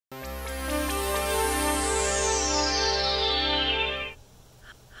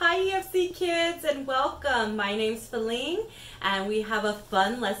EFC kids, and welcome. My name's Feline and we have a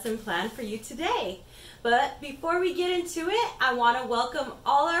fun lesson planned for you today. But before we get into it, I want to welcome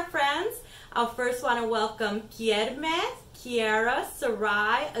all our friends. I first want to welcome Kiermes, Kiara,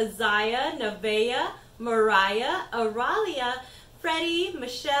 Sarai, Azaya, Nevaeh, Mariah, Aralia, Freddie,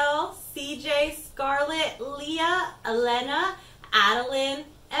 Michelle, CJ, Scarlett, Leah, Elena, Adeline,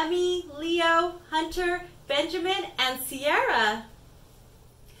 Emmy, Leo, Hunter, Benjamin, and Sierra.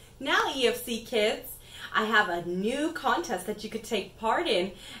 Now, EFC kids, I have a new contest that you could take part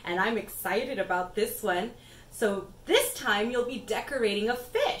in, and I'm excited about this one. So this time you'll be decorating a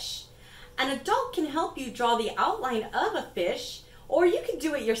fish. An adult can help you draw the outline of a fish, or you can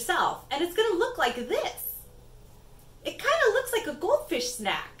do it yourself, and it's going to look like this. It kind of looks like a goldfish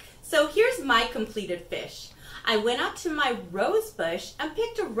snack. So here's my completed fish. I went out to my rose bush and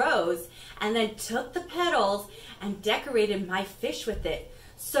picked a rose, and then took the petals and decorated my fish with it.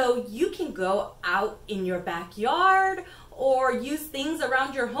 So you can go out in your backyard or use things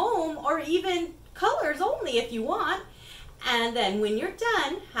around your home, or even colors only if you want. And then when you're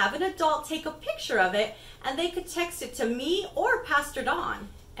done, have an adult take a picture of it, and they could text it to me or Pastor Dawn.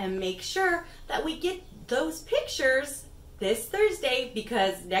 And make sure that we get those pictures this Thursday,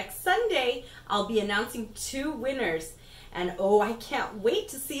 because next Sunday I'll be announcing 2 winners. And oh, I can't wait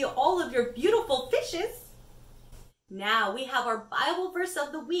to see all of your beautiful fishes. Now we have our Bible verse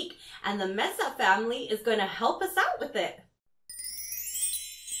of the week, and the Mesa family is going to help us out with it.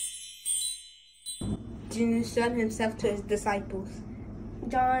 Jesus showed himself to his disciples.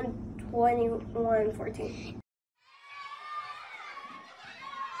 John 21:14.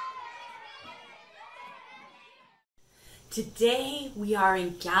 Today we are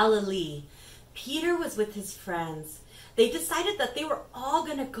in Galilee. Peter was with his friends. They decided that they were all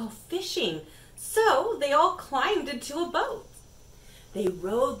going to go fishing. So they all climbed into a boat. They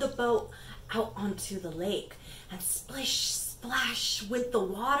rowed the boat out onto the lake, and splish splash went the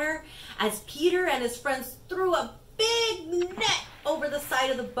water as Peter and his friends threw a big net over the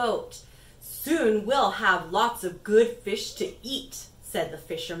side of the boat. "Soon we'll have lots of good fish to eat," said the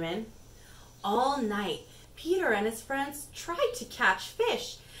fisherman. All night, Peter and his friends tried to catch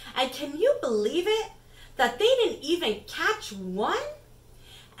fish, and can you believe it? That they didn't even catch one?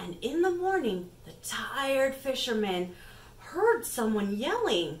 And in the morning, the tired fisherman heard someone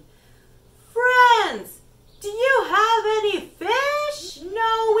yelling, "Friends, do you have any fish?"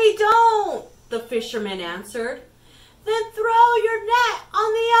 "No, we don't," the fisherman answered. "Then throw your net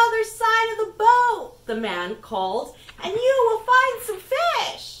on the other side of the boat," the man called, "and you will find some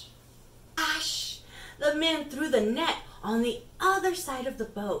fish." Ash! The men threw the net on the other side of the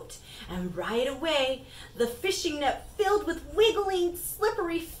boat, and right away the fishing net filled with wiggling,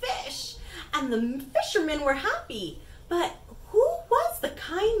 slippery fish, and the fishermen were happy. But who was the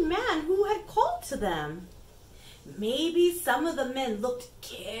kind man who had called to them? Maybe some of the men looked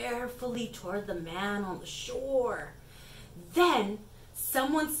carefully toward the man on the shore. Then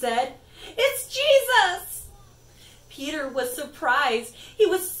someone said, "It's Jesus!" Peter was surprised. He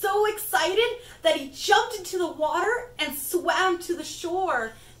was so excited that he jumped into the water and swam to the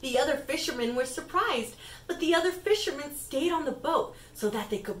shore. The other fishermen were surprised, but the other fishermen stayed on the boat so that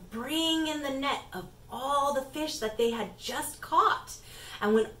they could bring in the net of all the fish that they had just caught.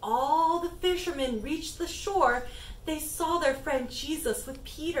 And when all the fishermen reached the shore, they saw their friend Jesus with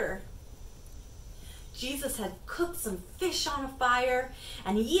Peter. Jesus had cooked some fish on a fire,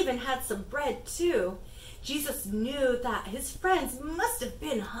 and he even had some bread too. Jesus knew that his friends must have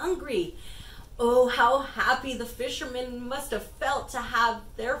been hungry. Oh, how happy the fishermen must have felt to have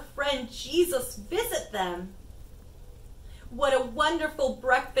their friend Jesus visit them. What a wonderful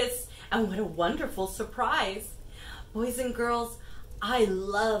breakfast, and what a wonderful surprise. Boys and girls, I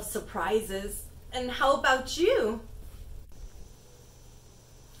love surprises. And how about you?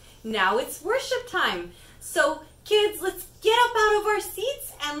 Now it's worship time. So kids, let's get up out of our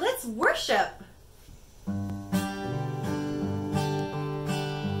seats and let's worship.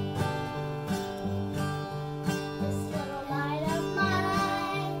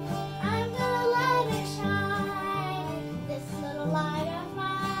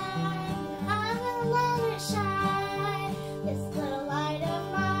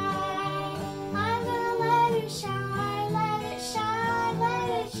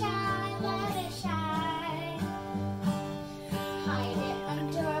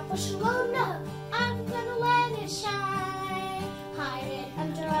 Bushel of nuts.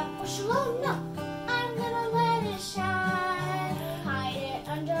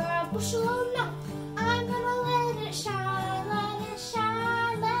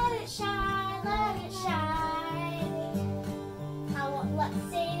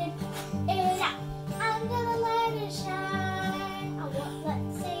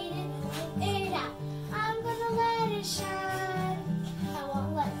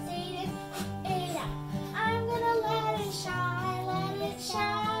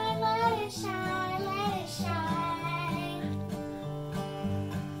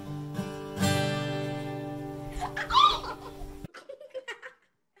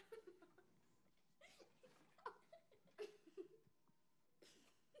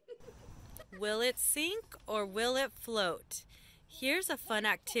 Will it sink or will it float? Here's a fun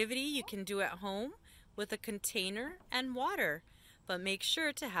activity you can do at home with a container and water, but make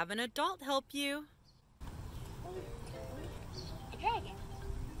sure to have an adult help you. A dragon.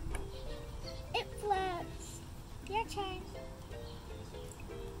 It floats. Your turn.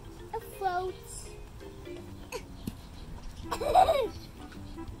 It floats.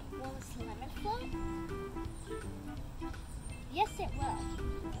 Will this lemon float? Yes, it will.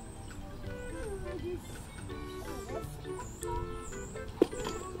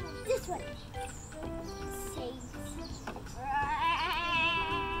 This one. Saves.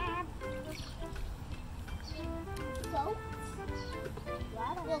 Float.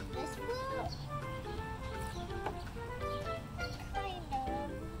 Will this float? Kind of.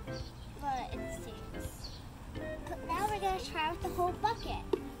 But it sinks. But now we're going to try with the whole bucket.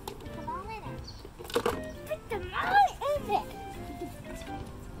 Put them all in it. Put them all in it.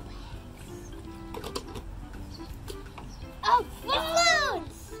 Oh, it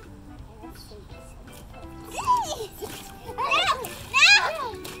floats! No!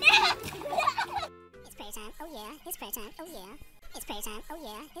 It's prayer time, oh yeah. It's prayer time, oh yeah. It's prayer time, oh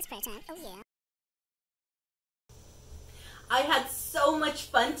yeah. It's prayer time, oh yeah. I had so much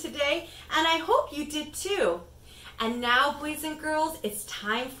fun today, and I hope you did too. And now, boys and girls, it's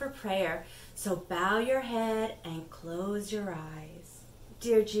time for prayer. So bow your head and close your eyes.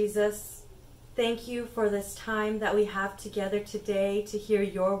 Dear Jesus, thank you for this time that we have together today to hear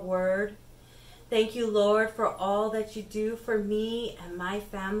your word. Thank you, Lord, for all that you do for me and my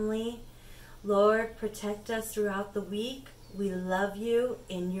family. Lord, protect us throughout the week. We love you.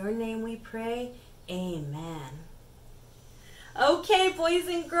 In your name we pray. Amen. Okay, boys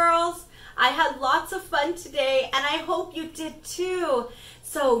and girls, I had lots of fun today, and I hope you did too.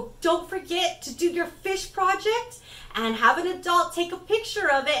 So don't forget to do your fish project and have an adult take a picture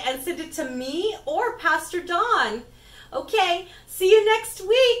of it and send it to me or Pastor Dawn. Okay, see you next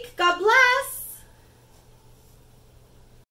week. God bless.